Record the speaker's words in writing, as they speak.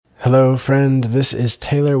Hello, friend. This is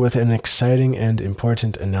Taylor with an exciting and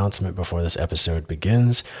important announcement before this episode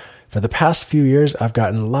begins. For the past few years, I've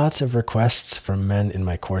gotten lots of requests from men in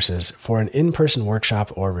my courses for an in-person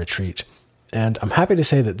workshop or retreat. And I'm happy to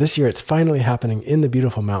say that this year it's finally happening in the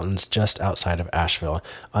beautiful mountains just outside of Asheville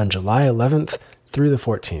on July 11th through the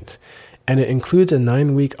 14th. And it includes a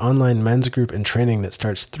 9-week online men's group and training that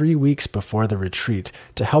starts 3 weeks before the retreat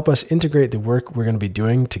to help us integrate the work we're going to be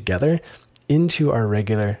doing together into our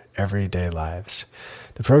regular everyday lives.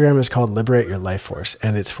 The program is called Liberate Your Life Force,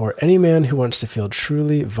 and it's for any man who wants to feel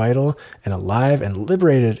truly vital and alive and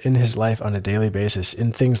liberated in his life on a daily basis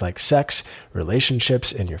in things like sex,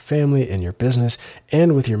 relationships, in your family, in your business,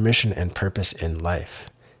 and with your mission and purpose in life.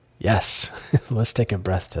 Yes, let's take a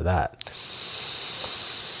breath to that.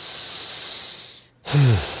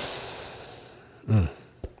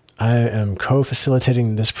 I am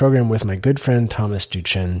co-facilitating this program with my good friend Thomas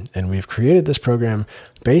Duchin, and we've created this program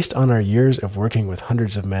based on our years of working with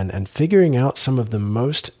hundreds of men and figuring out some of the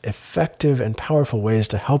most effective and powerful ways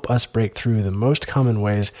to help us break through the most common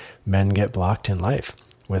ways men get blocked in life,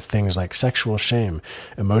 with things like sexual shame,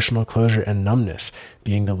 emotional closure and numbness,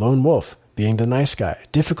 being the lone wolf, being the nice guy,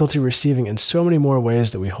 difficulty receiving, and so many more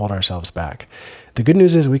ways that we hold ourselves back. The good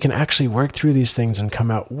news is we can actually work through these things and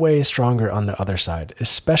come out way stronger on the other side,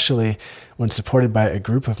 especially when supported by a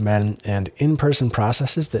group of men and in-person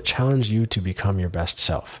processes that challenge you to become your best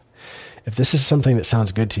self. If this is something that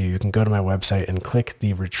sounds good to you, you can go to my website and click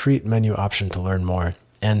the retreat menu option to learn more.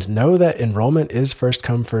 And know that enrollment is first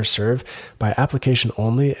come, first serve by application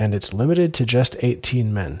only, and it's limited to just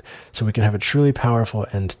 18 men, so we can have a truly powerful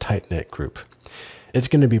and tight-knit group. It's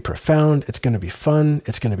going to be profound, it's going to be fun,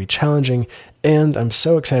 it's going to be challenging, and I'm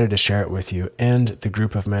so excited to share it with you and the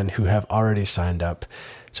group of men who have already signed up.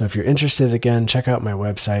 So if you're interested, again, check out my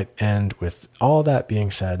website, and with all that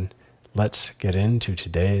being said, let's get into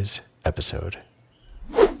today's episode.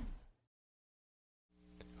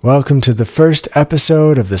 Welcome to the first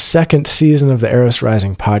episode of the second season of the Eros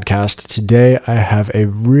Rising podcast. Today, I have a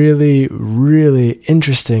really, really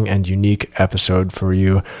interesting and unique episode for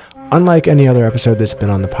you. Unlike any other episode that's been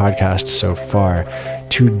on the podcast so far,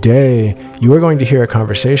 today you are going to hear a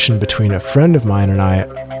conversation between a friend of mine and I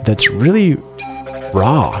that's really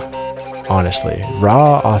raw, honestly.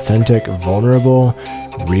 Raw, authentic, vulnerable,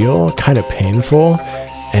 real, kind of painful,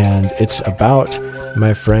 and it's about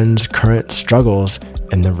my friend's current struggles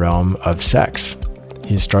in the realm of sex.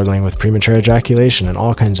 He's struggling with premature ejaculation and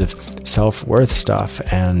all kinds of self-worth stuff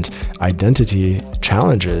and identity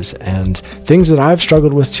challenges and things that I've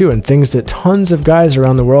struggled with too, and things that tons of guys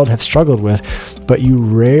around the world have struggled with, but you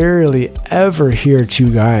rarely ever hear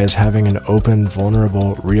two guys having an open,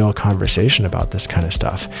 vulnerable, real conversation about this kind of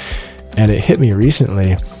stuff. And it hit me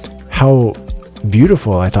recently how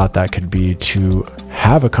beautiful I thought that could be to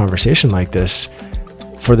have a conversation like this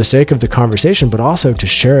for the sake of the conversation, but also to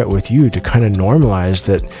share it with you, to kind of normalize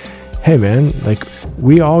that, hey man, like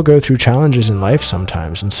we all go through challenges in life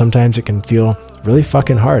sometimes, and sometimes it can feel really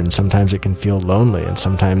fucking hard, and sometimes it can feel lonely, and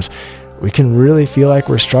sometimes we can really feel like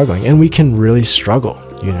we're struggling, and we can really struggle,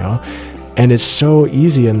 you know? And it's so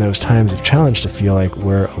easy in those times of challenge to feel like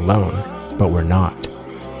we're alone, but we're not.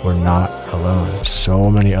 We're not alone. So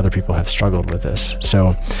many other people have struggled with this.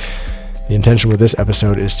 So the intention with this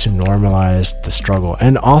episode is to normalize the struggle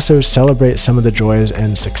and also celebrate some of the joys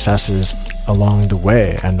and successes along the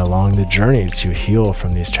way and along the journey to heal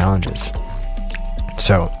from these challenges.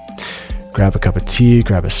 So grab a cup of tea,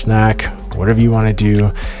 grab a snack, whatever you want to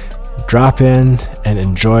do, drop in and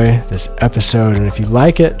enjoy this episode. And if you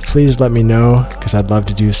like it, please let me know, because I'd love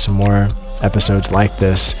to do some more episodes like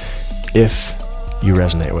this if you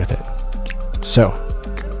resonate with it. So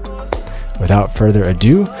without further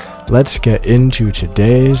ado, let's get into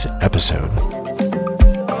today's episode.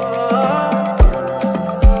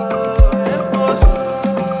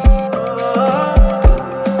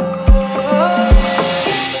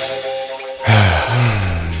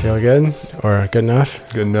 Feel good? Or good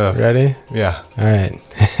enough? Good enough. Ready? Yeah. All right.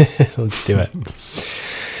 Let's do it.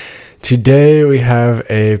 Today we have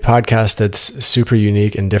a podcast that's super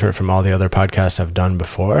unique and different from all the other podcasts I've done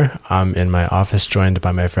before. I'm in my office joined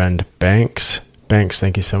by my friend Banks. Banks,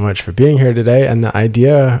 thank you so much for being here today. And the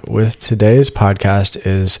idea with today's podcast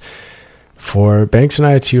is for Banks and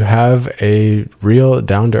I to have a real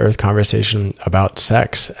down-to-earth conversation about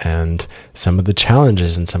sex and some of the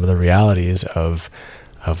challenges and some of the realities of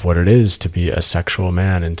what it is to be a sexual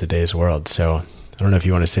man in today's world. So I don't know if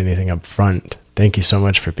you want to say anything up front. Thank you so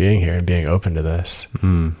much for being here and being open to this.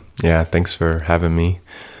 Yeah, thanks for having me.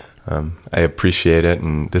 I appreciate it.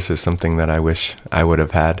 And this is something that I wish I would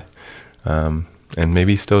have had. And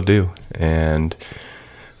maybe still do. And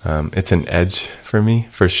it's an edge for me,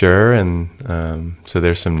 for sure. And so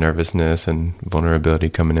there's some nervousness and vulnerability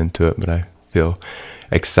coming into it, but I feel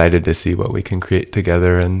excited to see what we can create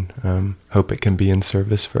together, and hope it can be in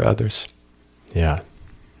service for others. Yeah.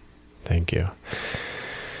 Thank you.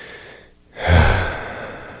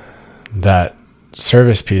 That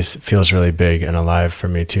service piece feels really big and alive for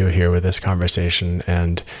me too here with this conversation.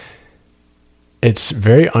 And it's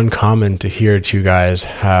very uncommon to hear two guys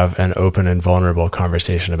have an open and vulnerable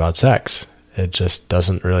conversation about sex. It just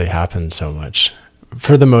doesn't really happen so much,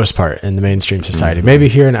 for the most part, in the mainstream society. Maybe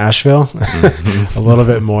here in Asheville, a little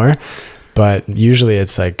bit more, but usually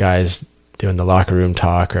it's like guys doing the locker room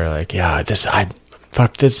talk, or like, yeah,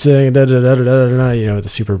 fuck this thing, the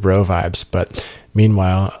super bro vibes. But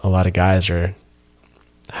meanwhile, a lot of guys are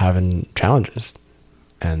having challenges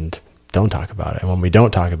and don't talk about it. And when we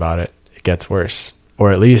don't talk about it, it gets worse,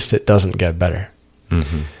 or at least it doesn't get better.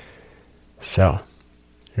 Mm-hmm. So,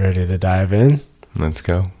 you ready to dive in? Let's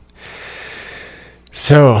go.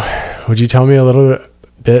 So, would you tell me a little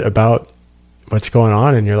bit about what's going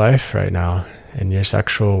on in your life right now, in your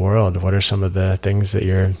sexual world? What are some of the things that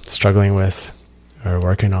you're struggling with or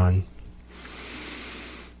working on?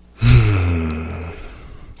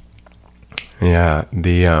 Yeah,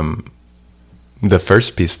 the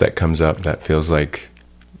first piece that comes up that feels like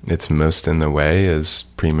it's most in the way is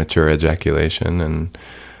premature ejaculation, and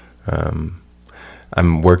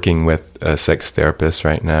I'm working with a sex therapist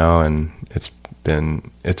right now, and it's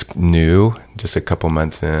new, just a couple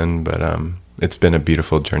months in, but it's been a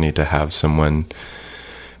beautiful journey to have someone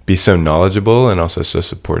be so knowledgeable and also so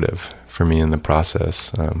supportive for me in the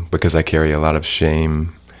process, because I carry a lot of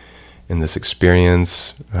shame in this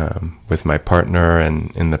experience with my partner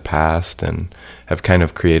and in the past, and have kind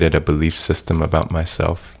of created a belief system about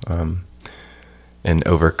myself, and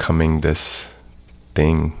overcoming this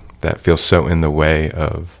thing that feels so in the way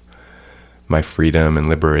of my freedom and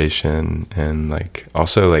liberation, and like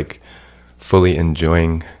also like fully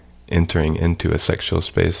enjoying entering into a sexual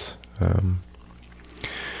space.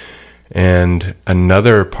 And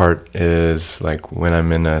another part is like when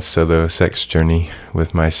I'm in a solo sex journey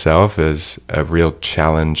with myself is a real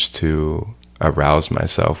challenge to arouse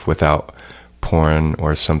myself without porn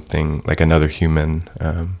or something like another human.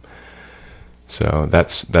 So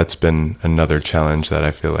that's been another challenge that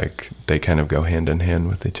I feel like they kind of go hand in hand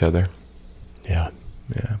with each other. Yeah.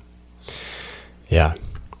 Yeah. Yeah.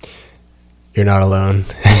 You're not alone.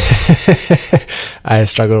 I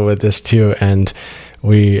struggle with this too. And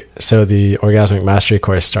so the Orgasmic Mastery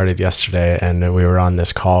course started yesterday, and we were on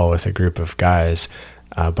this call with a group of guys,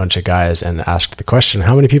 a bunch of guys, and asked the question,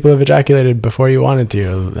 how many people have ejaculated before you wanted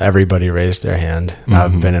to? Everybody raised their hand. Mm-hmm.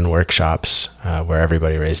 I've been in workshops where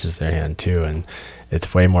everybody raises their hand too, and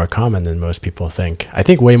it's way more common than most people think. I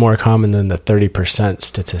think way more common than the 30%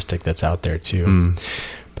 statistic that's out there too.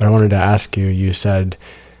 But I wanted to ask you, you said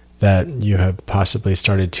that you have possibly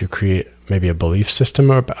started to create maybe a belief system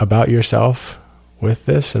about yourself with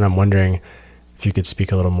this, and I'm wondering if you could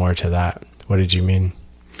speak a little more to that. What did you mean?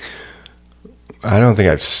 I don't think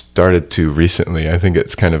I've started to recently. I think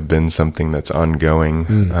it's kind of been something that's ongoing.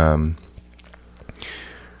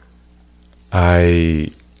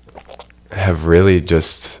 I have really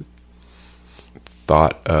just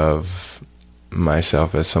thought of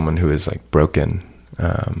myself as someone who is like broken,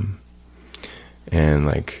 and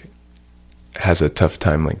like has a tough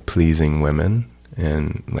time like pleasing women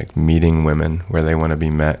and like meeting women where they want to be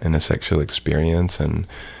met in a sexual experience. And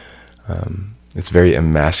it's very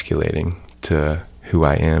emasculating to who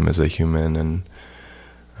I am as a human.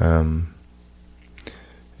 And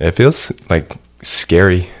it feels like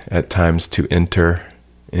scary at times to enter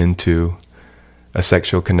into a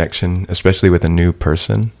sexual connection, especially with a new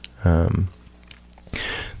person.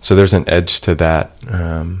 So there's an edge to that.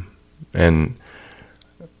 And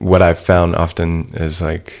what I've found often is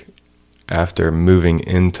like after moving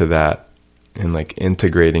into that and like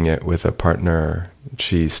integrating it with a partner,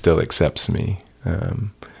 she still accepts me,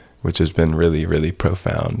 which has been really, really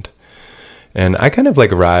profound. And I kind of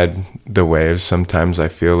like ride the waves. Sometimes I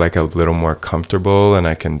feel like a little more comfortable and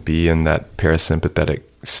I can be in that parasympathetic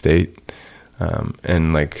state.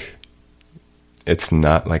 And like, it's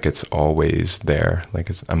not like it's always there. Like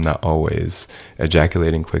I'm not always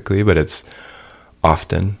ejaculating quickly, but it's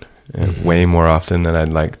often, and way more often than I'd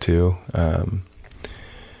like to.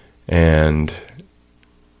 And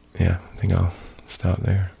yeah, I think I'll stop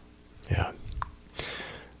there. Yeah.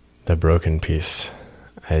 The broken piece.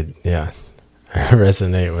 I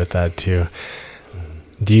resonate with that too.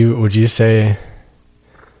 Would you say,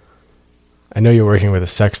 I know you're working with a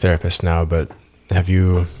sex therapist now, but have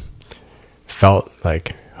you felt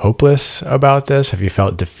like hopeless about this? Have you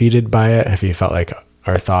felt defeated by it? Have you felt like,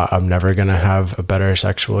 or thought, I'm never going to have a better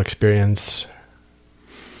sexual experience?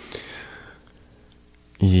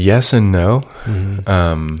 Yes and no.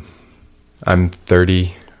 Mm-hmm. I'm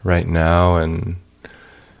 30 right now, and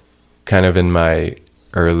kind of in my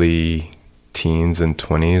early teens and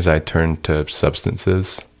 20s, I turned to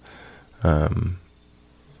substances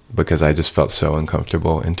because I just felt so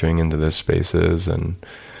uncomfortable entering into those spaces. And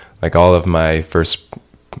like all of my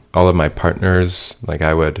partners, like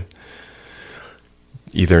I would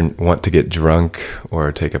either want to get drunk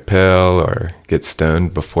or take a pill or get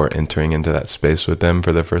stoned before entering into that space with them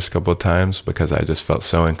for the first couple of times, because I just felt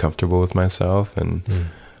so uncomfortable with myself. And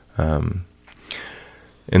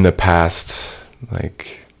in the past,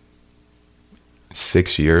 like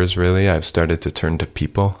 6 years, really, I've started to turn to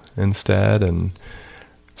people instead, and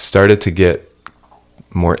started to get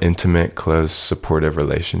more intimate, close, supportive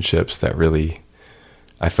relationships that really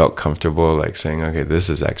I felt comfortable like saying, okay, this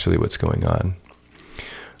is actually what's going on.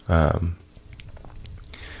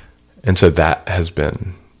 And so that has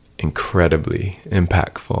been incredibly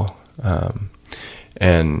impactful.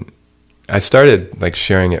 And I started like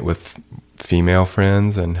sharing it with female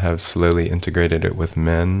friends and have slowly integrated it with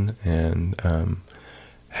men, and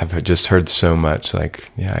have just heard so much like,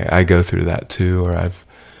 yeah, I go through that too, or I've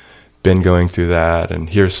been going through that, and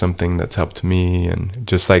here's something that's helped me, and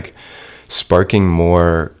just like sparking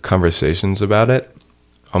more conversations about it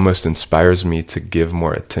almost inspires me to give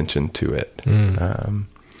more attention to it.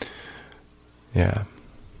 Yeah.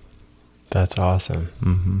 That's awesome.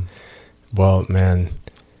 Mm-hmm. Well, man,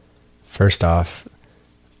 first off,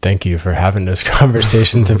 thank you for having those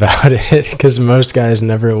conversations about it, because most guys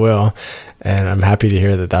never will. And I'm happy to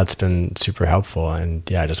hear that that's been super helpful. And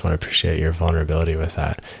yeah, I just want to appreciate your vulnerability with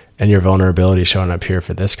that, and your vulnerability showing up here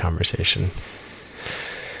for this conversation.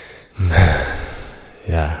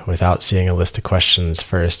 Yeah, without seeing a list of questions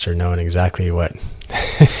first or knowing exactly what,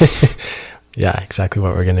 exactly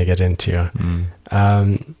what we're going to get into.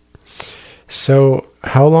 So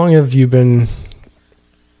how long have you been,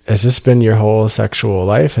 has this been your whole sexual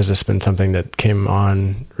life? Has this been something that came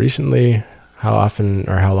on recently? How often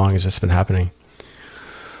or how long has this been happening?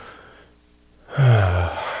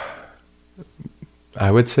 I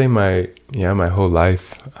would say my whole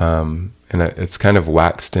life. And it's kind of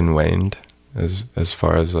waxed and waned as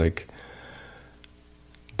far as like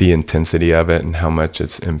the intensity of it and how much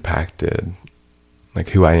it's impacted like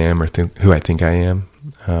who I am or who I think I am.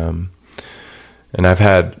 And I've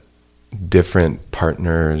had different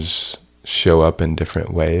partners show up in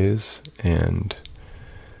different ways and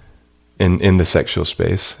in the sexual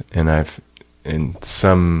space. And I've, in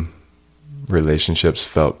some relationships,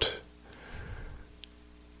 felt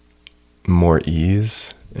more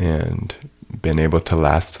ease and been able to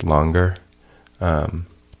last longer.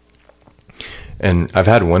 And I've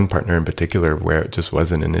had one partner in particular where it just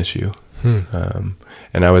wasn't an issue.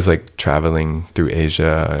 And I was like traveling through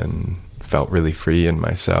Asia and felt really free in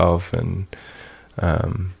myself, and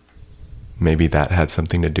maybe that had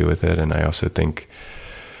something to do with it. And I also think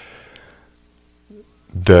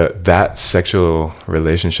that sexual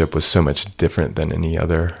relationship was so much different than any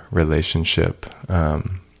other relationship.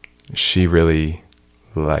 She really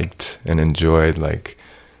liked and enjoyed like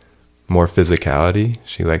more physicality.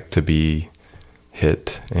 She liked to be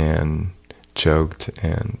hit and choked,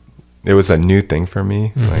 and it was a new thing for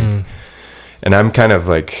me. Like, and I'm kind of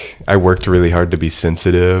like, I worked really hard to be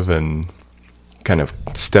sensitive and kind of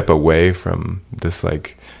step away from this,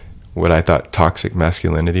 like what I thought toxic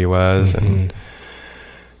masculinity was. And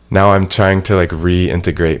now I'm trying to like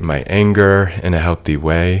reintegrate my anger in a healthy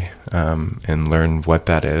way, and learn what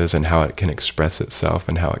that is and how it can express itself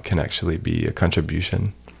and how it can actually be a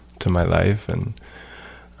contribution to my life. And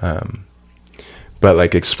but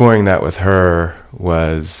like exploring that with her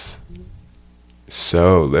was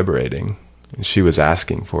so liberating. She was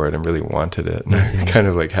asking for it and really wanted it, and I kind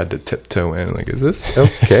of like had to tiptoe in, like, is this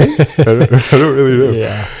okay? I don't really know.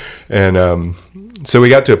 Yeah. And so we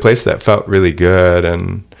got to a place that felt really good,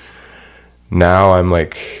 and now I'm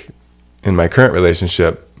like in my current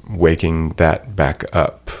relationship waking that back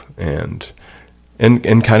up, and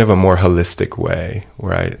in kind of a more holistic way,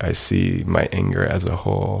 where I see my anger as a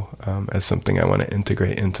whole, as something I want to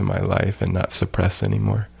integrate into my life and not suppress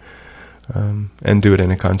anymore, and do it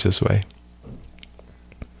in a conscious way.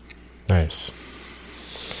 Nice.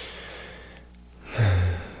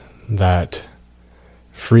 That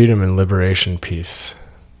freedom and liberation piece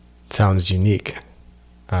sounds unique.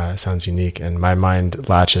 And my mind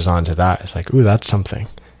latches onto that. It's like, ooh, that's something,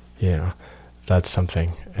 that's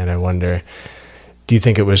something. And I wonder, do you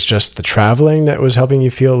think it was just the traveling that was helping you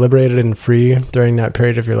feel liberated and free during that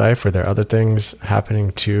period of your life? Were there other things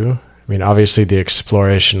happening too? I mean, obviously the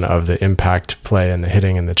exploration of the impact play and the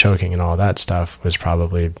hitting and the choking and all that stuff was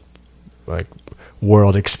probably like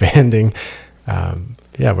world expanding.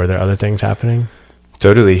 Were there other things happening?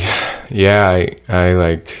 Totally. Yeah, I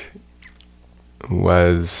like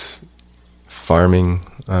was farming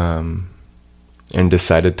and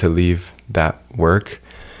decided to leave that work,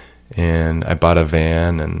 and I bought a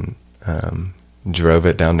van and drove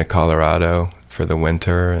it down to Colorado for the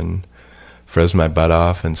winter and froze my butt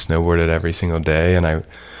off and snowboarded every single day. And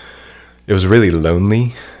it was really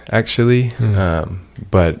lonely, actually,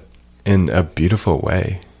 but in a beautiful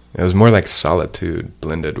way. It was more like solitude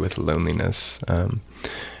blended with loneliness.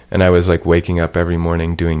 And I was like waking up every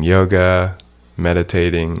morning doing yoga,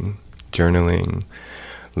 meditating, journaling,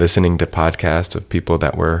 listening to podcasts of people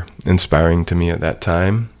that were inspiring to me at that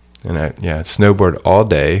time. And I snowboard all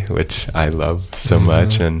day, which I love so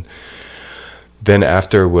much. And then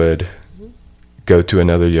after would go to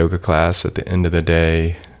another yoga class at the end of the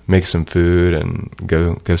day, make some food, and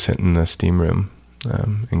go sit in the steam room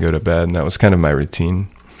and go to bed. And that was kind of my routine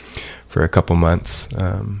for a couple months.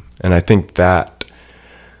 And I think that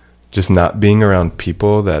just not being around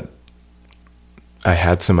people that I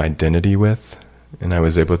had some identity with, and I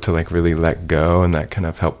was able to like really let go, and that kind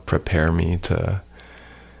of helped prepare me to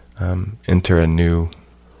enter a new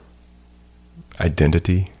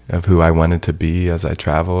identity of who I wanted to be as I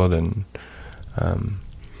traveled. And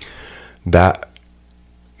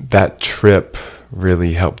that trip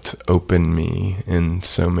really helped open me in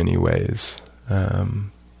so many ways,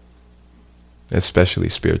 especially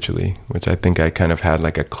spiritually, which I think I kind of had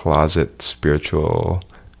like a closet spiritual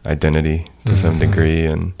identity to some degree.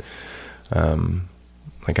 And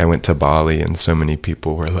like I went to Bali, and so many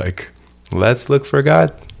people were like, let's look for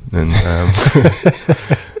God. And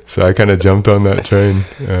so I kind of jumped on that train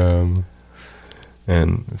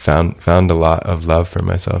and found a lot of love for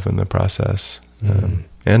myself in the process,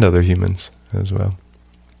 and other humans as well.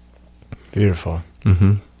 Beautiful.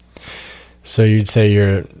 So you'd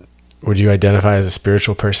say would you identify as a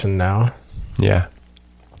spiritual person now? Yeah.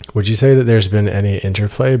 Would you say that there's been any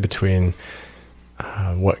interplay between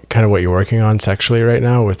what you're working on sexually right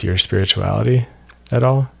now with your spirituality at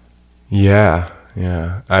all? Yeah.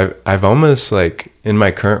 I've almost like in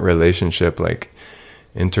my current relationship, like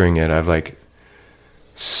entering it, I've like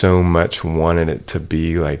so much wanted it to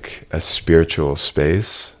be like a spiritual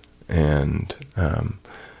space. And I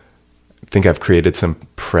think I've created some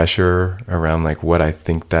pressure around like what I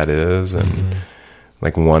think that is, and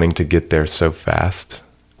like wanting to get there so fast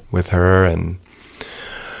with her. And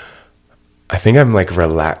I think I'm like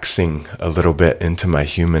relaxing a little bit into my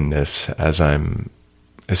humanness as I'm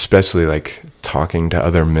especially like talking to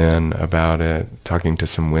other men about it, talking to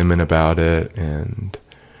some women about it, and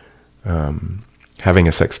having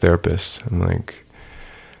a sex therapist. I'm like,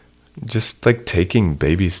 just like taking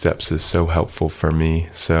baby steps is so helpful for me.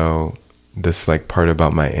 So this like part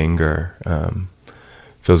about my anger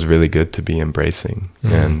feels really good to be embracing.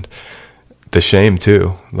 And the shame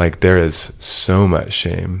too. Like there is so much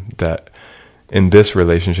shame that in this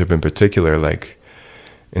relationship in particular, like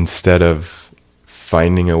instead of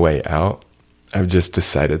finding a way out, I've just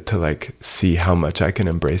decided to like see how much I can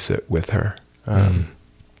embrace it with her.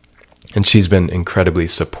 And she's been incredibly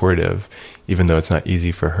supportive, even though it's not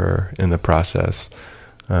easy for her in the process.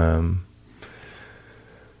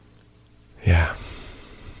 Yeah.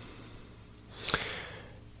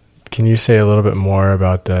 Can you say a little bit more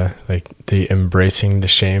about the embracing the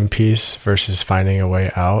shame piece versus finding a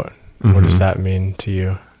way out? What does that mean to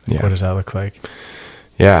you? Yeah. What does that look like?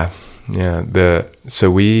 Yeah. So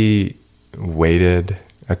we waited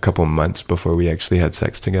a couple months before we actually had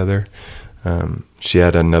sex together. She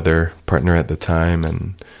had another partner at the time,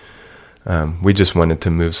 and we just wanted to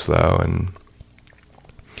move slow and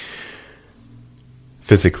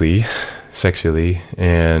physically, sexually.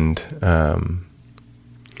 And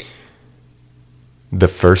the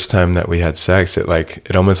first time that we had sex,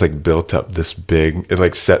 it almost like built up this it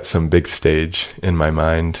like set some big stage in my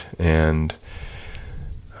mind. And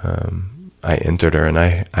I entered her, and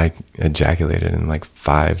I ejaculated in like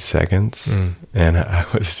 5 seconds. And I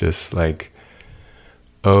was just like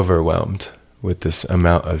overwhelmed with this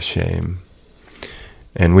amount of shame.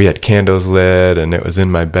 And we had candles lit, and it was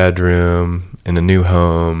in my bedroom in a new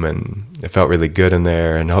home, and it felt really good in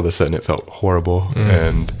there, and all of a sudden it felt horrible.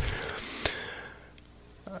 And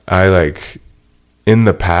I like, in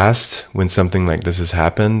the past, when something like this has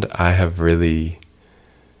happened, I have really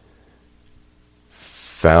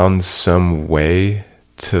found some way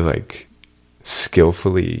to like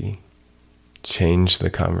skillfully change the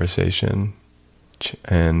conversation.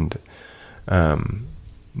 And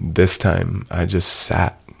this time I just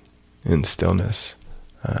sat in stillness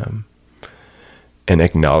and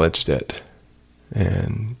acknowledged it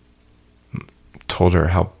and told her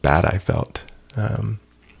how bad I felt.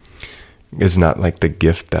 It's not like the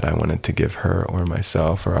gift that I wanted to give her or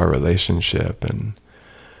myself or our relationship. And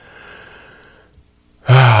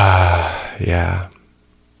yeah.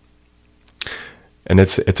 And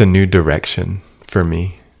it's a new direction for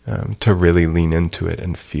me, to really lean into it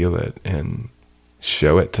and feel it and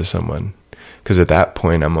show it to someone. Because at that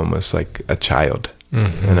point I'm almost like a child,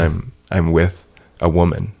 and I'm with a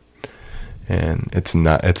woman, and it's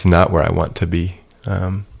not where I want to be.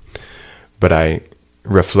 But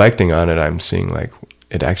reflecting on it, I'm seeing like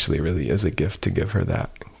it actually really is a gift to give her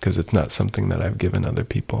that, because it's not something that I've given other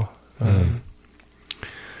people.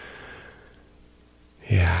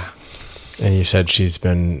 Yeah. And you said she's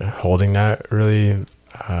been holding that really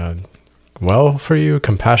well for you,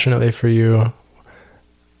 compassionately for you.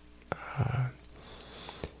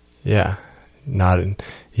 Yeah.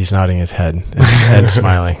 He's nodding his head and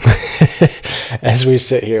smiling as we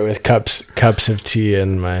sit here with cups of tea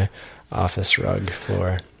and my office rug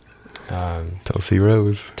floor. Tulsi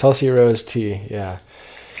Rose tea. Yeah.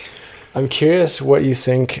 I'm curious what you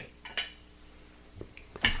think.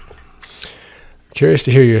 Curious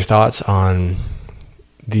to hear your thoughts on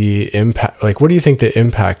the impact. Like, what do you think the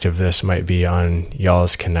impact of this might be on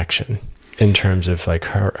y'all's connection in terms of like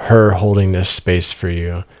her holding this space for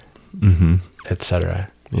you,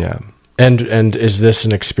 etc. Yeah. And is this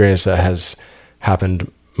an experience that has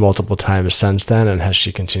happened multiple times since then? And has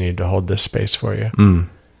she continued to hold this space for you?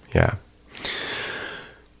 Yeah.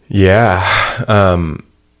 Yeah.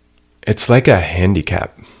 It's like a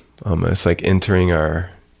handicap, almost like entering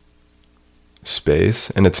our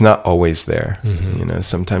space, and it's not always there. You know,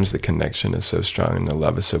 sometimes the connection is so strong and the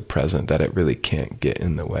love is so present that it really can't get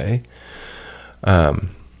in the way.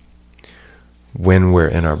 When we're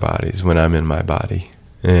in our bodies, when I'm in my body.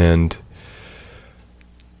 But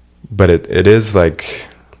it is like,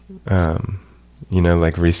 you know,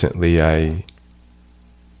 like recently I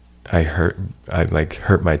hurt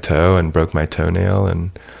my toe and broke my toenail,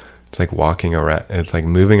 and it's like walking around, it's like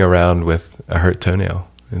moving around with a hurt toenail.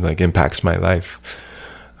 It like impacts my life,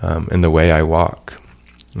 and the way I walk.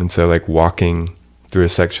 And so like walking through a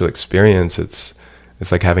sexual experience, it's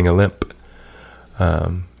like having a limp.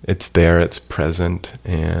 It's there, it's present,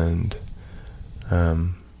 and I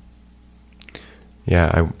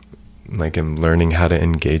like am learning how to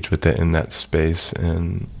engage with it in that space,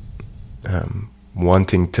 and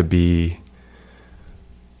wanting to be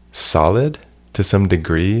solid to some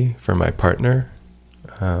degree for my partner,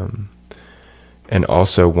 and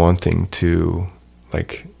also wanting to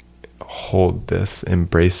like hold this,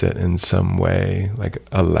 embrace it in some way, like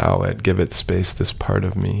allow it, give it space, this part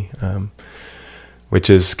of me, which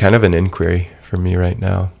is kind of an inquiry for me right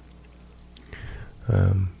now.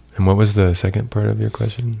 And what was the second part of your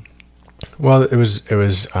question? Well, it was,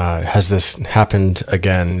 has this happened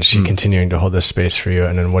again? Is she continuing to hold this space for you?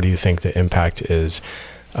 And then what do you think the impact is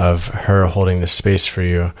of her holding this space for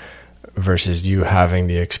you versus you having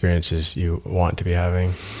the experiences you want to be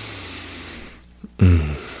having?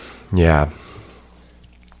 Yeah.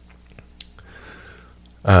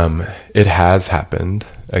 It has happened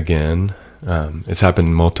again. It's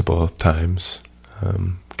happened multiple times.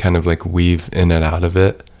 Kind of like weave in and out of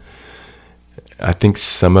it. I think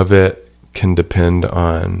some of it can depend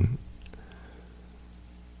on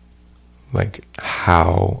like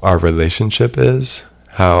how our relationship is,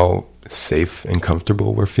 how safe and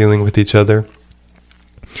comfortable we're feeling with each other.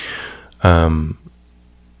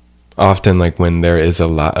 Often like when there is a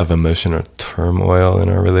lot of emotional turmoil in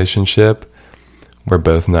our relationship, we're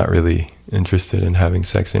both not really interested in having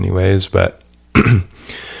sex anyways, but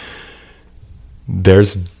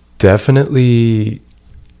there's definitely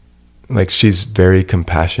like she's very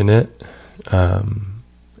compassionate,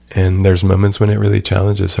 and there's moments when it really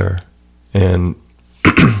challenges her, and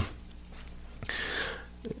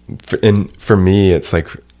for me it's like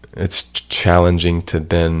it's challenging to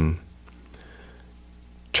then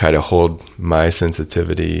try to hold my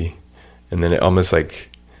sensitivity, and then it almost like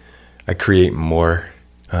I create more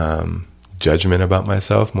judgment about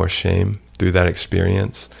myself, more shame through that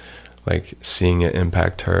experience, like seeing it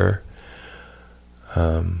impact her.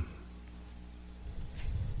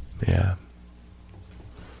 Yeah.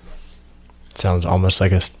 Sounds almost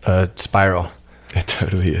like a spiral. It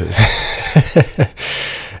totally is.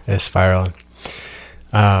 A spiral.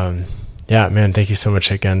 Yeah, man, thank you so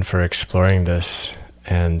much again for exploring this.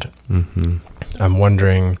 And I'm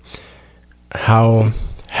wondering how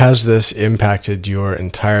Has this impacted your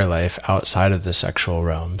entire life outside of the sexual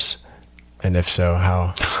realms? And if so,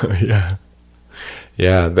 how? Yeah.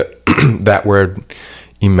 Yeah. That word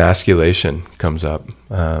emasculation comes up.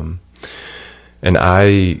 And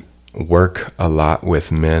I work a lot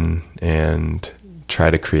with men and try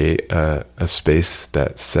to create a space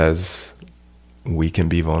that says we can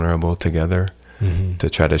be vulnerable together, to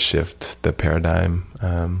try to shift the paradigm,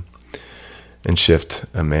 and shift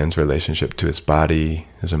a man's relationship to his body,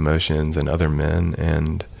 his emotions, and other men.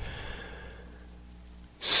 And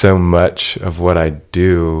so much of what I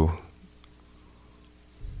do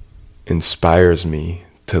inspires me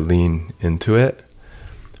to lean into it.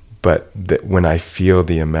 But when I feel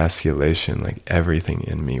the emasculation, like everything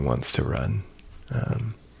in me wants to run.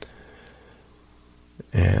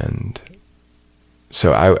 And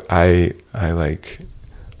so I like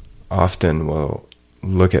often will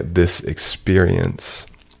look at this experience,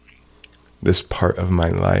 this part of my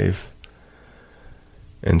life,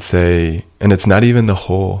 and say, and it's not even the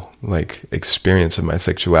whole like experience of my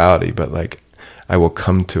sexuality, but like I will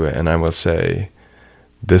come to it and I will say,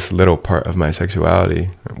 this little part of my sexuality,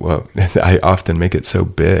 well, I often make it so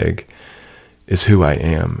big, is who I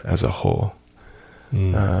am as a whole.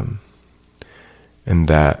 And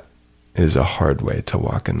that is a hard way to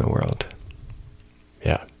walk in the world.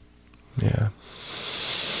 Yeah. Yeah.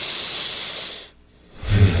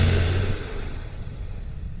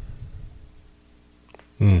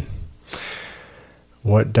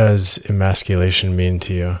 What does emasculation mean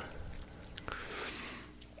to you?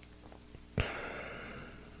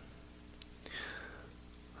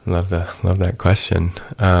 Love that question.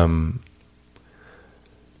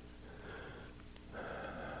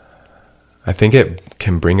 I think it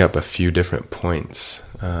can bring up a few different points.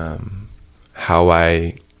 How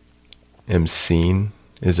I am seen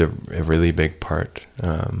is a really big part.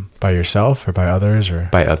 By yourself or by others, or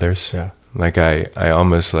by others? Yeah. Like I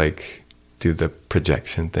almost like do the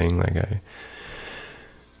projection thing. Like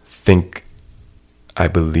I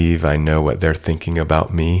believe I know what they're thinking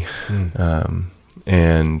about me.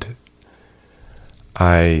 And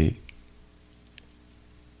I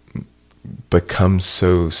become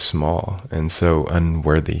so small and so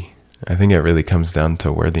unworthy. I think it really comes down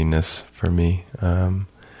to worthiness for me, and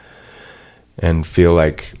feel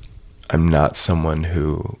like I'm not someone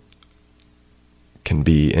who can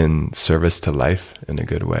be in service to life in a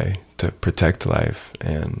good way, to protect life.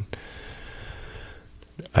 And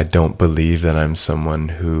I don't believe that I'm someone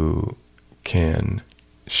who can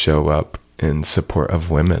show up in support of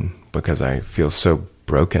women, because I feel so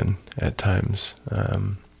broken at times.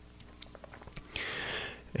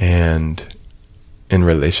 And in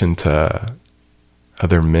relation to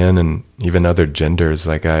other men and even other genders,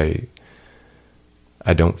 like I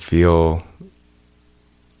don't feel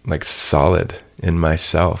like solid in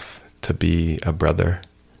myself to be a brother.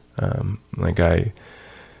 Like I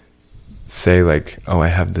say like, oh, I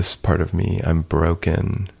have this part of me, I'm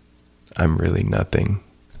broken, I'm really nothing,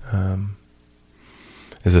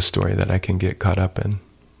 is a story that I can get caught up in.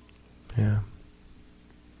 Yeah.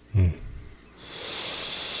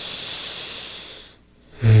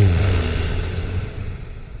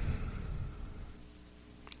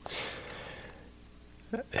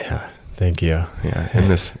 Yeah. Thank you. Yeah. In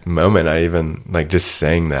this moment, I even like just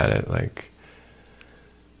saying that, it like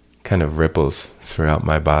kind of ripples throughout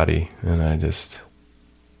my body. And I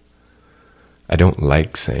don't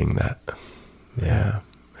like saying that. Yeah.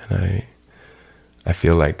 And I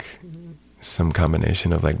feel like some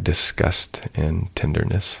combination of like disgust and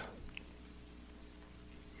tenderness.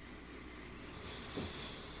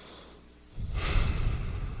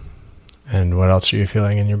 And what else are you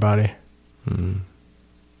feeling in your body?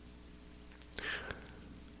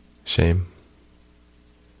 Shame.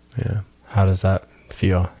 Yeah. How does that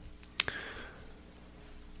feel?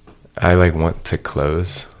 I like want to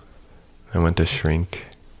close. I want to shrink,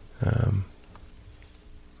 and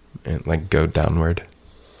like go downward,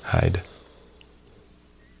 hide.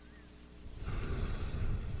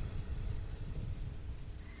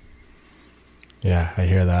 Yeah, I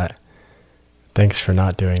hear that. Thanks for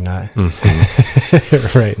not doing that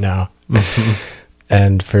right now.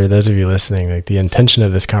 And for those of you listening, like the intention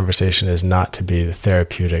of this conversation is not to be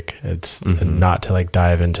therapeutic. It's not to like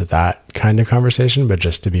dive into that kind of conversation, but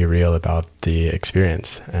just to be real about the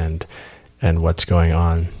experience and what's going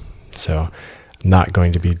on. So I'm not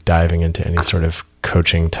going to be diving into any sort of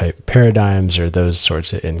coaching type paradigms or those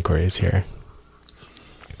sorts of inquiries here.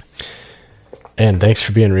 And thanks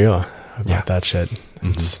for being real about that shit.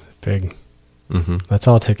 It's big. Let's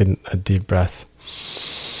all take a deep breath.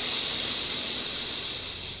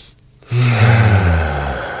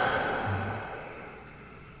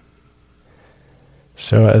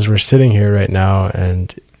 So as we're sitting here right now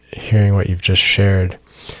and hearing what you've just shared,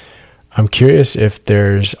 I'm curious if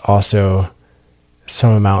there's also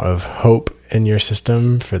some amount of hope in your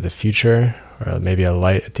system for the future, or maybe a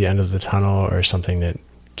light at the end of the tunnel, or something that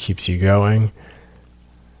keeps you going.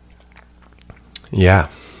 Yeah,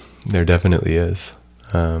 there definitely is.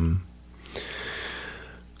 One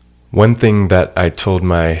thing that I told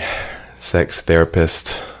my sex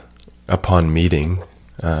therapist upon meeting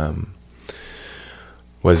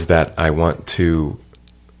was that I want to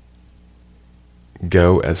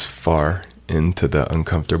go as far into the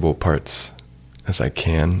uncomfortable parts as I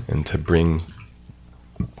can, and to bring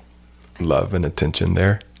love and attention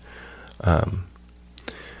there. And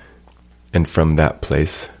from that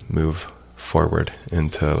place, move forward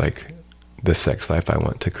into like the sex life I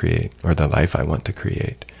want to create, or the life I want to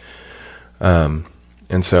create. And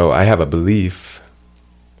so I have a belief,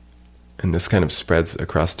 and this kind of spreads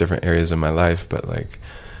across different areas of my life, but like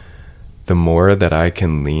the more that I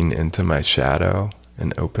can lean into my shadow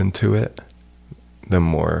and open to it, the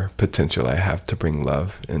more potential I have to bring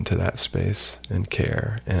love into that space and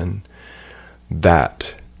care. And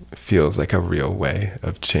that feels like a real way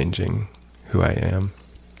of changing who I am,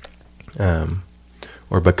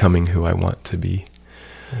 or becoming who I want to be.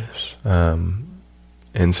 Yes.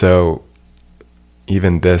 And so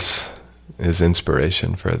even this is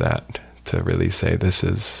inspiration for that, to really say, this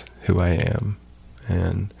is who I am,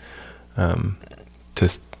 and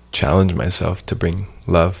to challenge myself to bring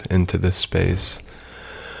love into this space.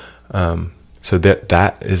 So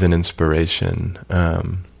that is an inspiration.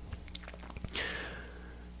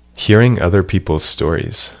 Hearing other people's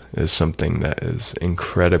stories is something that is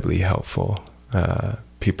incredibly helpful.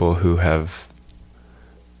 People who have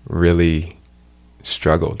really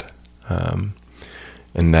struggled, and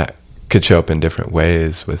that could show up in different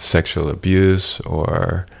ways, with sexual abuse,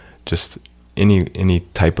 or just any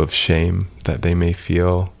type of shame that they may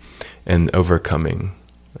feel, and overcoming,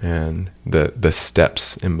 and the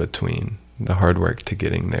steps in between, the hard work to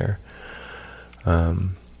getting there.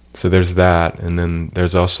 So there's that. And then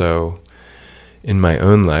there's also, in my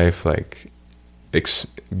own life, like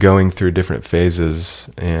going through different phases,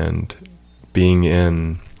 and being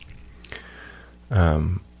in,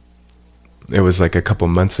 it was like a couple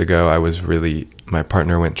months ago, my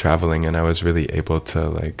partner went traveling, and I was really able to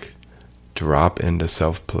like drop into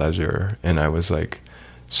self-pleasure. And I was like,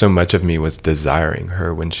 so much of me was desiring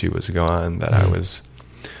her when she was gone, that I was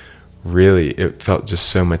really, it felt just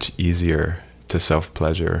so much easier to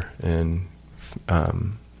self-pleasure and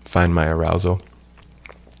find my arousal.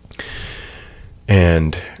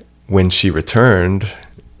 And when she returned,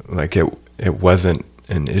 like it wasn't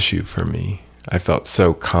an issue for me. I felt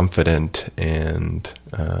so confident, and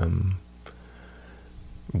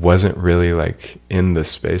wasn't really like in the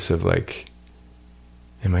space of like,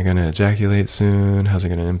 am I going to ejaculate soon? How's it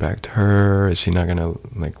going to impact her? Is she not going to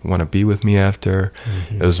like want to be with me after?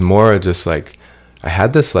 Mm-hmm. It was more just like, I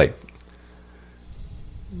had this like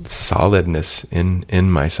solidness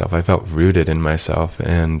in myself. I felt rooted in myself,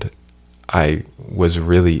 and I was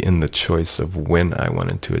really in the choice of when I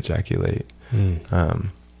wanted to ejaculate.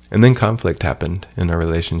 And then conflict happened in our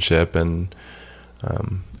relationship, and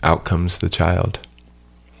out comes the child.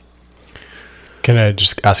 Can I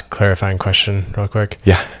just ask a clarifying question real quick?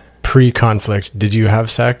 Yeah. Pre-conflict, did you have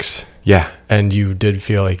sex? Yeah. And you did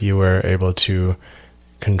feel like you were able to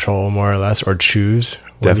control more or less, or choose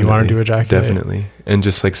when you wanted to ejaculate? Definitely. And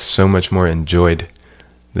just like so much more enjoyed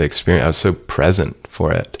the experience. I was so present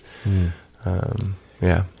for it.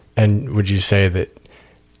 Yeah. And would you say that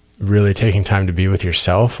really taking time to be with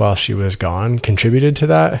yourself while she was gone contributed to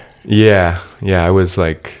that? Yeah. I was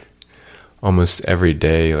like almost every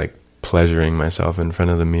day, like pleasuring myself in front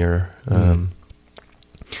of the mirror.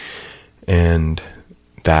 And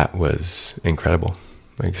that was incredible.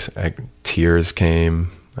 Like tears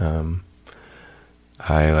came.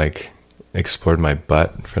 I like explored my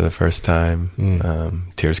butt for the first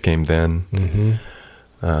time. Tears came then.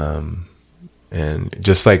 And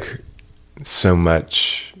just like so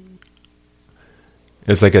much,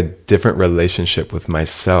 it's like a different relationship with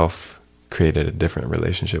myself created a different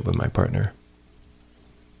relationship with my partner.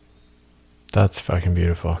 That's fucking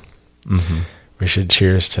beautiful. We should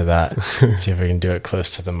cheers to that. See if we can do it close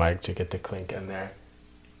to the mic to get the clink in there.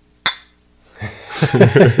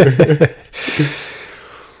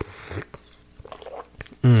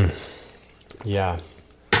 Yeah.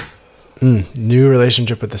 New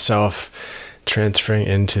relationship with the self transferring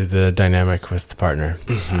into the dynamic with the partner.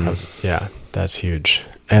 Yeah, that's huge.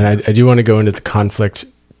 And I do want to go into the conflict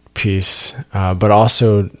piece, but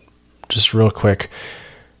also just real quick,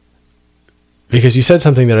 Because you said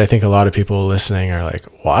something that I think a lot of people listening are like,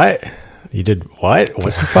 what? You did what?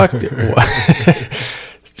 What the fuck?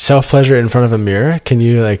 Self-pleasure in front of a mirror? Can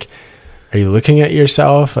you like, are you looking at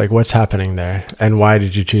yourself? Like what's happening there? And why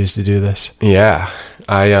did you choose to do this? Yeah.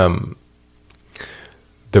 The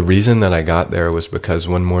reason that I got there was because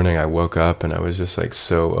one morning I woke up and I was just like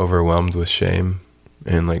so overwhelmed with shame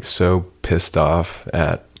and like so pissed off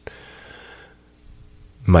at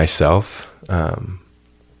myself.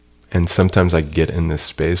 And sometimes I get in this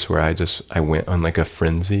space where I went on like a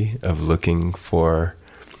frenzy of looking for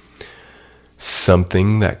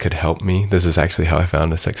something that could help me. This is actually how I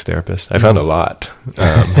found a sex therapist. I found a lot,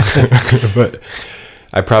 but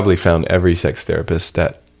I probably found every sex therapist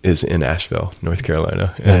that is in Asheville, North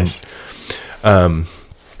Carolina. Nice. And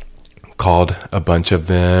called a bunch of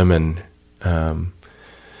them, and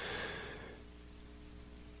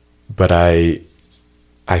but I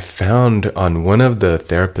found on one of the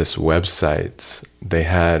therapist websites, they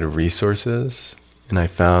had resources, and I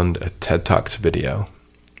found a TED Talks video,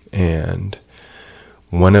 and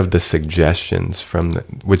one of the suggestions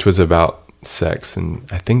which was about sex, and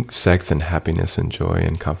I think sex and happiness and joy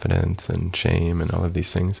and confidence and shame and all of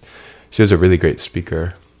these things. She was a really great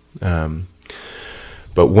speaker.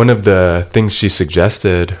 But one of the things she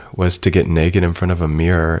suggested was to get naked in front of a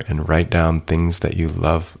mirror and write down things that you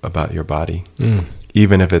love about your body.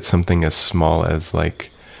 Even if it's something as small as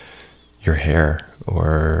like your hair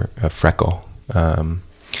or a freckle. And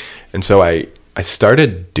so I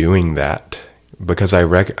started doing that because I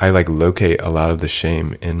like locate a lot of the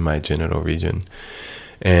shame in my genital region.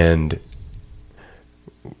 And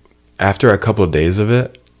after a couple of days of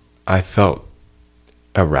it, I felt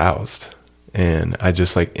aroused. And I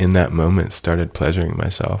just like in that moment started pleasuring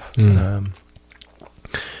myself. And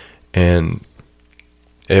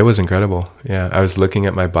it was incredible. Yeah, I was looking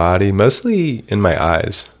at my body, mostly in my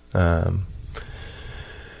eyes.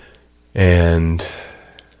 And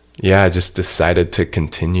yeah, I just decided to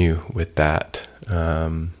continue with that.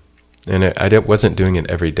 And I wasn't doing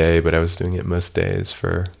it every day, but I was doing it most days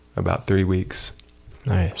for about 3 weeks.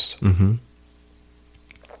 Nice. Mm-hmm.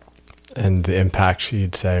 And the impact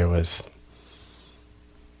you'd say was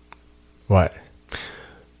what?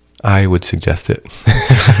 I would suggest it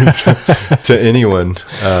to anyone.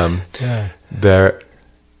 They're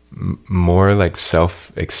more like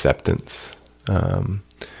self-acceptance.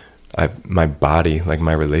 My body, like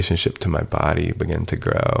my relationship to my body began to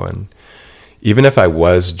grow. And even if I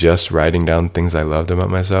was just writing down things I loved about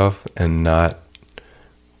myself and not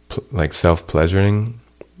like self-pleasuring,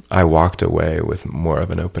 I walked away with more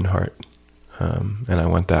of an open heart. And I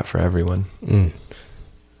want that for everyone.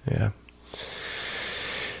 Yeah.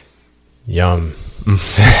 Yum.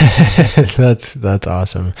 That's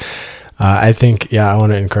awesome. I think, I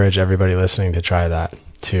want to encourage everybody listening to try that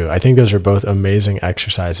too. I think those are both amazing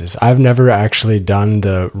exercises. I've never actually done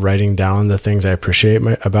the writing down the things I appreciate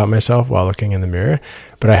about myself while looking in the mirror,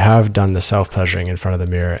 but I have done the self-pleasuring in front of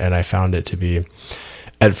the mirror, and I found it to be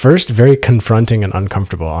at first very confronting and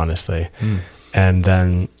uncomfortable, honestly. And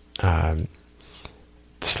then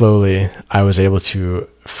slowly I was able to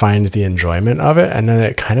find the enjoyment of it. And then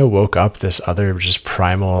it kind of woke up this other just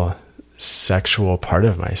primal sexual part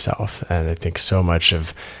of myself. And I think so much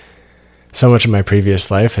of my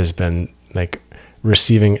previous life has been like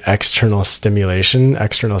receiving external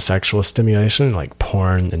sexual stimulation, like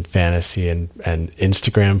porn and fantasy and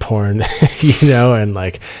Instagram porn, and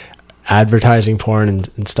like advertising porn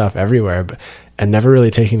and stuff everywhere, and never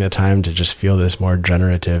really taking the time to just feel this more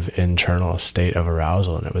generative internal state of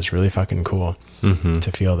arousal. And it was really fucking cool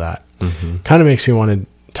to feel that. Kind of makes me want to,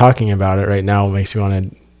 talking about it right now makes me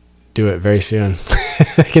want to do it very soon,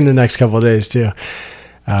 like in the next couple of days too.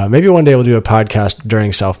 Maybe one day we'll do a podcast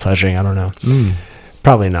during self-pleasuring. I don't know.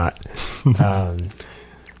 Probably not.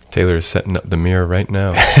 Taylor is setting up the mirror right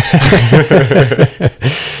now.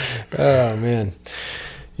 Oh man.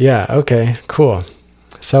 Yeah. Okay, cool.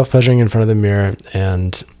 Self-pleasuring in front of the mirror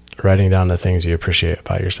and writing down the things you appreciate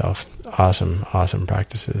about yourself. Awesome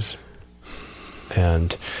practices.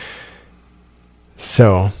 And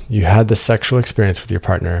so you had the sexual experience with your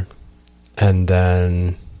partner, and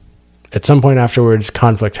then at some point afterwards,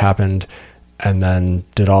 conflict happened, and then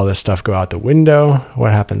did all this stuff go out the window?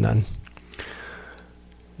 What happened then?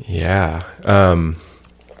 Yeah.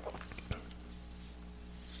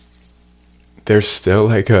 There's still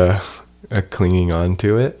like a clinging on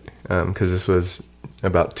to it, because this was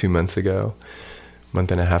about 2 months ago,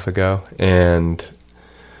 month and a half ago. And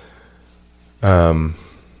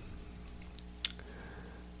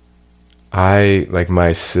I like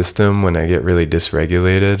my system, when I get really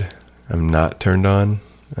dysregulated, I'm not turned on.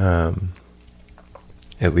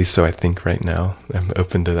 At least so I think right now. I'm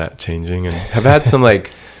open to that changing, and have had some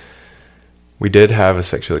we did have a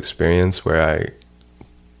sexual experience where I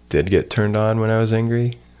did get turned on when I was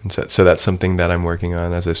angry. And so that's something that I'm working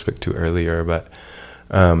on, as I spoke to earlier. But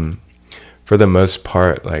for the most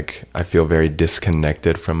part, I feel very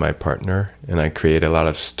disconnected from my partner, and I create a lot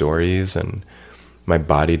of stories, and my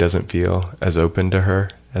body doesn't feel as open to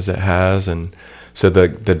her as it has. And so the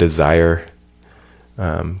desire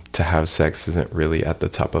to have sex isn't really at the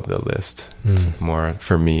top of the list. It's more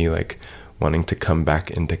for me wanting to come back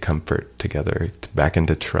into comfort together, back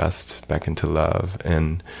into trust, back into love.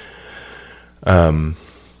 And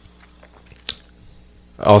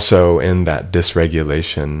also in that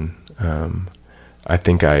dysregulation, I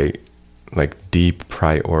think I deep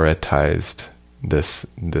prioritized this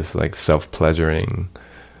self-pleasuring,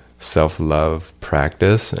 self-love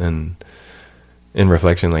practice. And in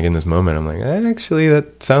reflection, in this moment, I'm actually,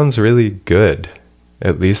 that sounds really good.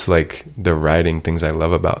 At least the writing things I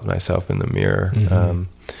love about myself in the mirror. Mm-hmm.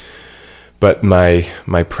 But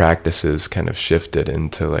my practices kind of shifted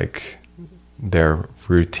into their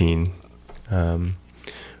routine,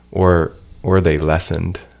 or they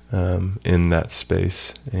lessened in that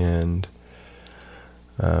space. And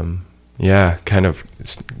kind of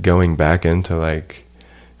going back into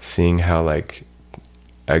seeing how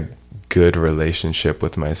a good relationship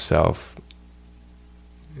with myself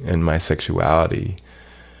and my sexuality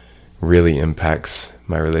really impacts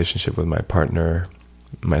my relationship with my partner,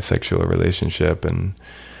 my sexual relationship. And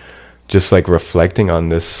just reflecting on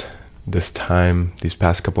this time, these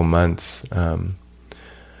past couple months,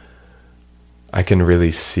 I can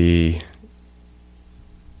really see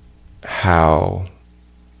how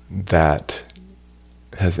that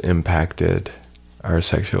has impacted our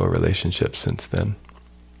sexual relationship since then.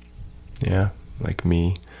 Yeah,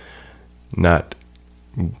 me not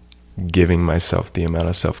giving myself the amount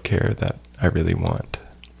of self-care that I really want.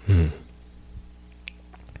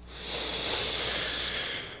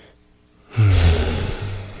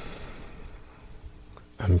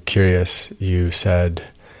 I'm curious, you said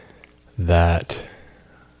that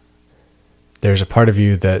there's a part of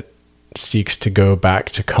you that seeks to go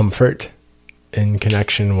back to comfort in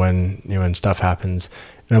connection when stuff happens.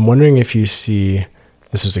 And I'm wondering if you see,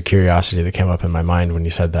 this was a curiosity that came up in my mind when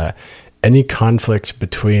you said that, any conflict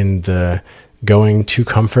between the going to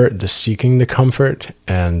comfort, the seeking the comfort,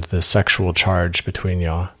 and the sexual charge between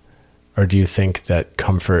y'all? Or do you think that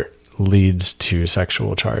comfort leads to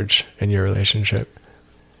sexual charge in your relationship?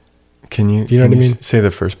 Do you know what I mean? Say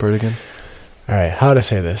the first part again. All right, how to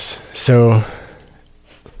say this. So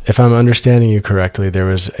if I'm understanding you correctly, there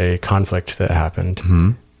was a conflict that happened.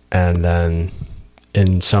 Mm-hmm. And then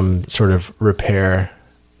in some sort of repair,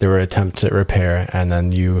 there were attempts at repair, and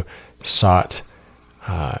then you sought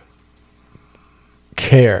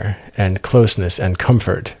care and closeness and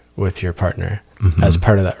comfort with your partner as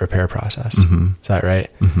part of that repair process. Is that right?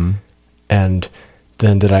 And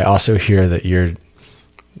then did I also hear that you're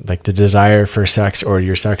the desire for sex or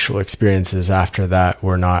your sexual experiences after that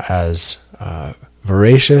were not as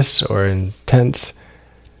voracious or intense?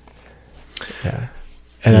 Yeah.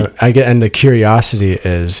 And and the curiosity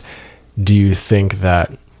is, do you think that,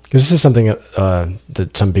 because this is something that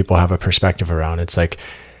some people have a perspective around, it's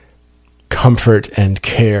comfort and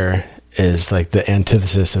care is the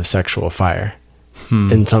antithesis of sexual fire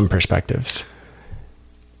in some perspectives.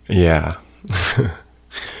 Yeah.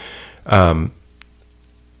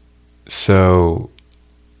 So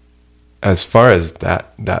as far as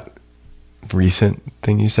that recent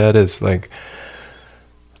thing you said is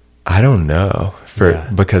I don't know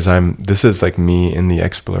because this is me in the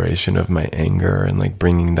exploration of my anger and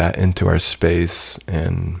bringing that into our space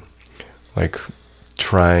and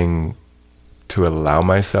trying to allow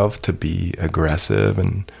myself to be aggressive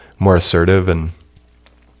and more assertive and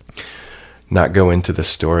not go into the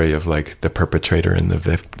story of the perpetrator and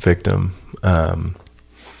the victim.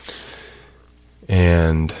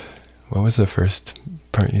 And what was the first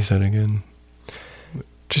part you said again?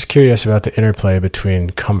 Just curious about the interplay between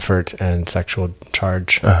comfort and sexual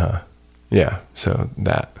charge. Yeah. So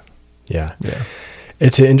that. Yeah.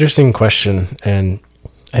 It's an interesting question. And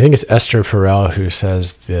I think it's Esther Perel who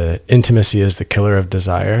says the intimacy is the killer of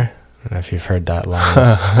desire. I don't know if you've heard that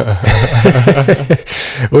line,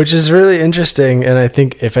 which is really interesting. And I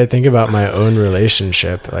think if I think about my own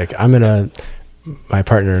relationship, my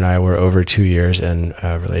partner and I were over 2 years in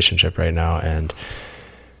a relationship right now. And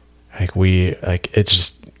we've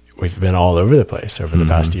been all over the place over the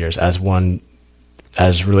past years as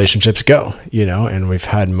relationships go, and we've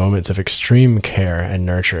had moments of extreme care and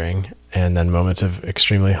nurturing and then moments of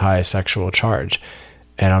extremely high sexual charge.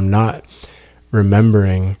 And I'm not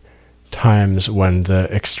remembering times when the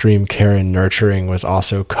extreme care and nurturing was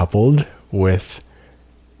also coupled with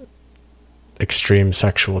extreme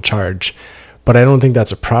sexual charge. But I don't think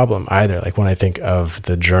that's a problem either. Like when I think of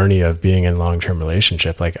the journey of being in long-term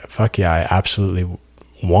relationship, like, fuck yeah, I absolutely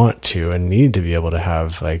want to and need to be able to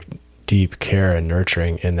have like deep care and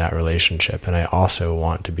nurturing in that relationship. And I also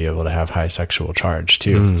want to be able to have high sexual charge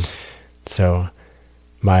too. So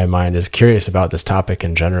my mind is curious about this topic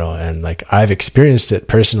in general. And like, I've experienced it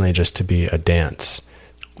personally just to be a dance,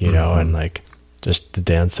 you know, and like just the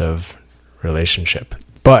dance of relationship.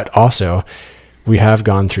 But also we have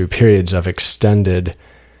gone through periods of extended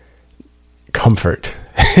comfort.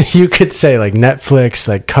 You could say like Netflix,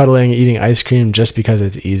 like cuddling, eating ice cream just because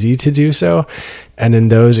it's easy to do so. And in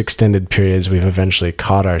those extended periods, we've eventually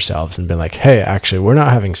caught ourselves and been like, hey, actually, we're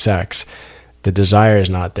not having sex. The desire is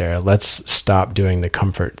not there. Let's stop doing the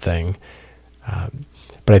comfort thing.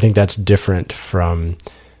 But I think that's different from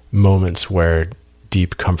moments where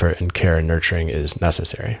deep comfort and care and nurturing is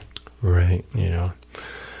necessary. Right. You know?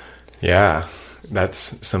 Yeah.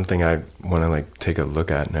 That's something I want to like take a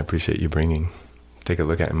look at, and I appreciate you take a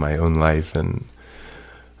look at in my own life. And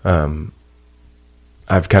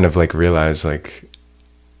I've kind of like realized like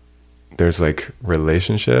there's like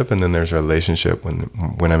relationship, and then there's relationship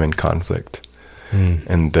when I'm in conflict,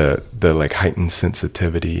 and the like heightened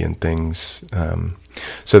sensitivity and things.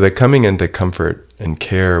 So the coming into comfort and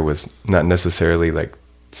care was not necessarily like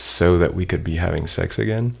so that we could be having sex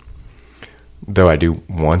again, though I do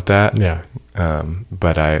want that. Yeah.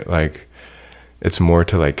 But I like, it's more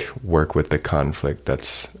to like work with the conflict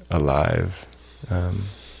that's alive.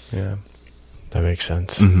 Yeah. That makes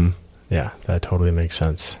sense. Mm-hmm. Yeah, that totally makes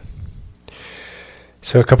sense.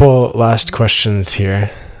 So a couple last questions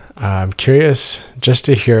here. I'm curious just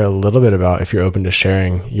to hear a little bit about, if you're open to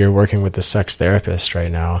sharing, you're working with a sex therapist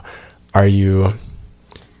right now.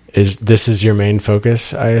 Is this your main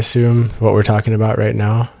focus, I assume, what we're talking about right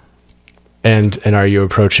now? And are you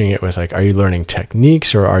approaching it with like, are you learning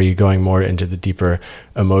techniques, or are you going more into the deeper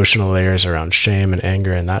emotional layers around shame and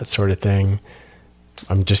anger and that sort of thing?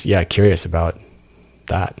 I'm just, curious about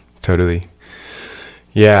that. Totally.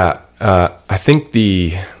 Yeah. I think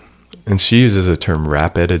and she uses the term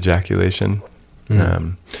rapid ejaculation,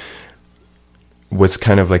 was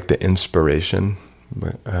kind of like the inspiration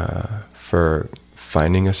for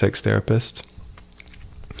finding a sex therapist.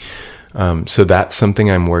 So that's something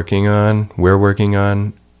we're working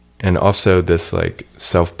on. And also this like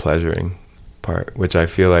self-pleasuring part, which I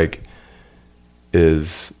feel like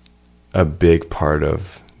is a big part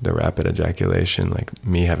of the rapid ejaculation, like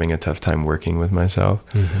me having a tough time working with myself.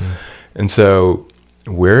 Mm-hmm. And so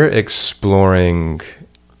we're exploring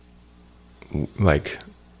like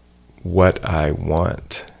what I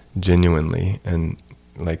want genuinely, and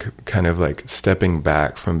like kind of like stepping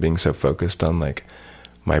back from being so focused on like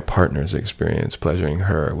my partner's experience, pleasuring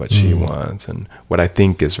her, what she wants and what I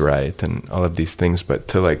think is right and all of these things, but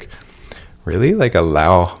to like really like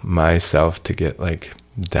allow myself to get like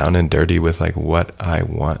down and dirty with like what I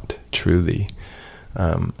want truly,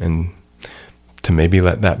 and to maybe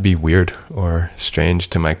let that be weird or strange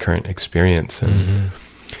to my current experience. And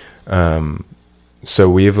so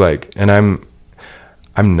we've like, and I'm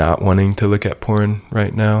not wanting to look at porn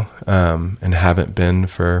right now, and haven't been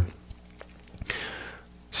for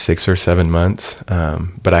 6 or 7 months,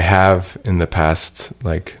 but I have in the past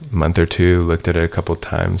like month or two looked at it a couple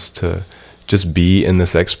times to just be in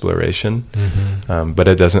this exploration. But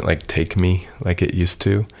it doesn't like take me like it used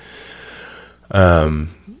to.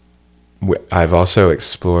 I've also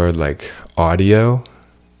explored like audio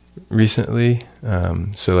recently,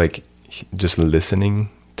 so like just listening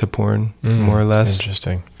to porn more or less.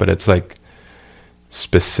 Interesting. But it's like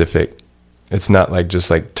specific. It's not like just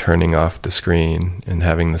like turning off the screen and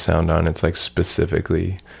having the sound on. It's like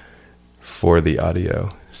specifically for the audio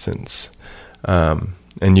sense.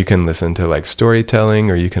 And you can listen to like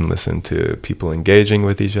storytelling, or you can listen to people engaging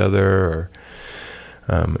with each other, or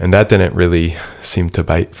and that didn't really seem to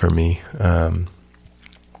bite for me.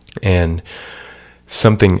 And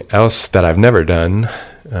something else that I've never done,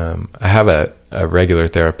 I have a regular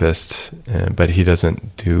therapist, but he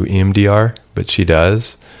doesn't do EMDR, but she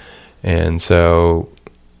does. And so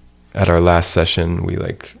at our last session,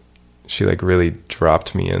 she really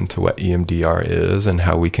dropped me into what EMDR is and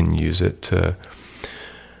how we can use it to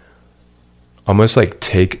almost like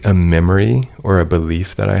take a memory or a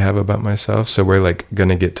belief that I have about myself. So we're like going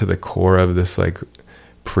to get to the core of this like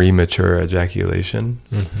premature ejaculation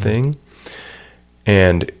thing,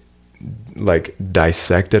 and like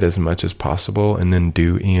dissect it as much as possible, and then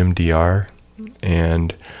do EMDR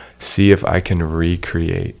and see if I can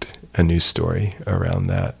recreate a new story around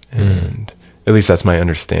that. And at least that's my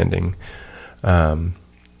understanding.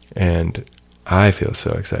 And I feel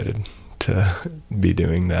so excited to be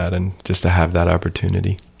doing that and just to have that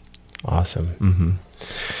opportunity. Awesome.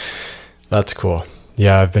 That's cool.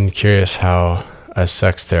 Yeah, I've been curious how a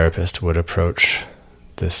sex therapist would approach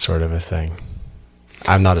this sort of a thing.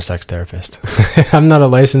 I'm not a sex therapist. I'm not a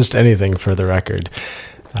licensed anything, for the record.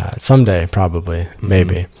 Someday, probably,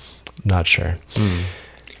 maybe. Not sure.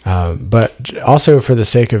 But also, for the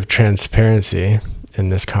sake of transparency in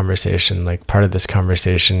this conversation, like, part of this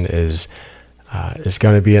conversation is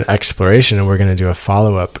going to be an exploration, and we're going to do a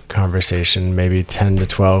follow-up conversation maybe 10 to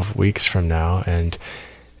 12 weeks from now. And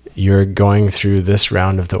you're going through this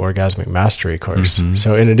round of the Orgasmic Mastery course.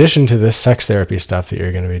 So in addition to this sex therapy stuff that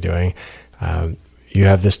you're going to be doing, you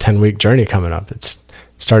have this 10-week journey coming up. It's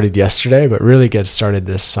started yesterday, but really gets started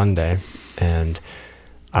this Sunday. And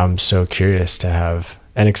I'm so curious to have,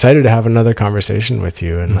 and excited to have another conversation with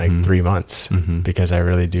you in like 3 months, because I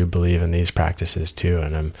really do believe in these practices too.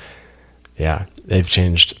 And they've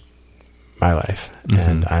changed my life.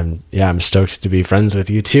 And I'm stoked to be friends with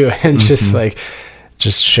you too. And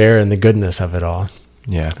just share in the goodness of it all.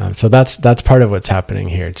 So that's part of what's happening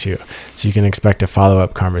here too. So you can expect a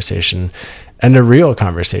follow-up conversation and a real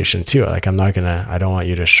conversation too. Like, I don't want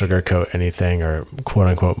you to sugarcoat anything or quote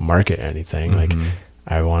unquote market anything. Like,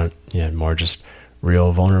 I want more just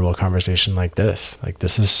real vulnerable conversation like this. Like,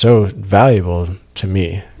 this is so valuable to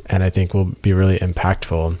me, and I think will be really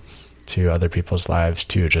impactful to other people's lives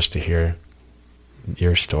too, just to hear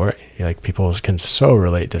your story. Like, people can so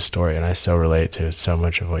relate to story, and I so relate to so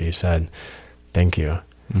much of what you said. Thank you.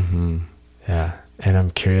 Yeah. And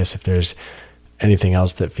I'm curious if there's anything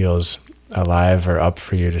else that feels alive or up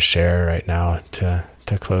for you to share right now to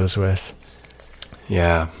close with.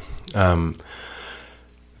 Yeah.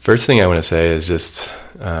 First thing I want to say is just,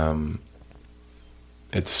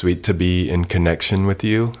 it's sweet to be in connection with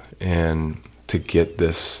you and to get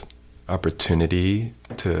this opportunity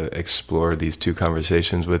to explore these two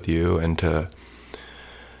conversations with you, and to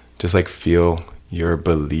just like feel your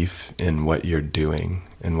belief in what you're doing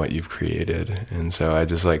and what you've created. And so I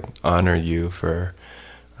just like honor you for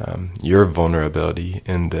your vulnerability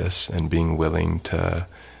in this, and being willing to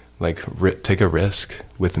like take a risk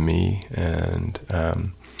with me and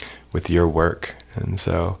with your work. And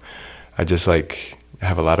so I just like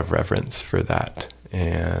have a lot of reverence for that.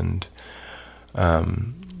 And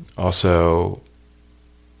also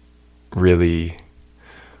really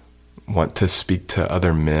want to speak to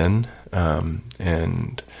other men,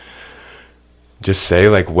 and just say,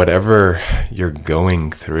 like, whatever you're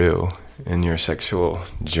going through in your sexual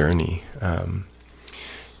journey,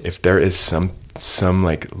 if there is some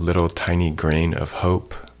like little tiny grain of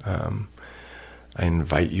hope, I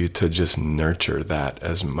invite you to just nurture that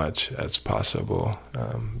as much as possible,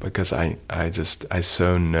 because I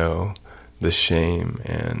so know the shame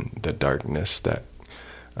and the darkness that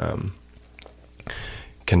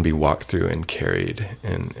can be walked through and carried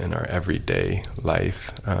in our everyday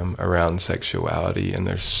life around sexuality. And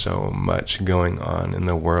there's so much going on in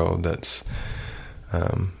the world that's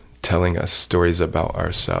telling us stories about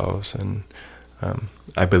ourselves. And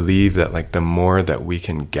I believe that, like, the more that we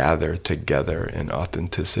can gather together in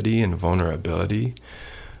authenticity and vulnerability,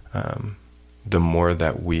 the more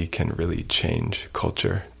that we can really change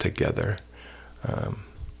culture together.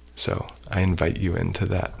 So I invite you into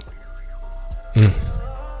that.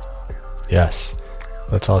 Yes.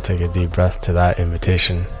 Let's all take a deep breath to that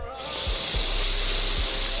invitation.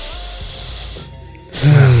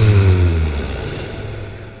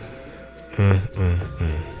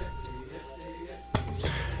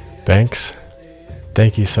 Banks,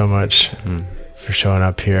 thank you so much for showing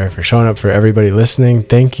up here, for showing up for everybody listening.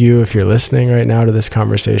 Thank you if you're listening right now to this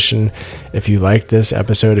conversation. If you liked this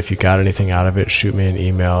episode, if you got anything out of it, shoot me an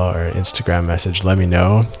email or an Instagram message. Let me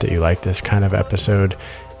know that you like this kind of episode.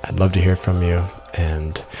 I'd love to hear from you.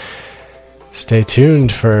 And stay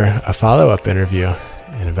tuned for a follow-up interview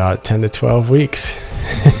in about 10 to 12 weeks.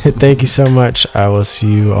 Thank you so much. I will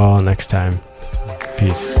see you all next time.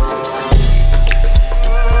 Peace.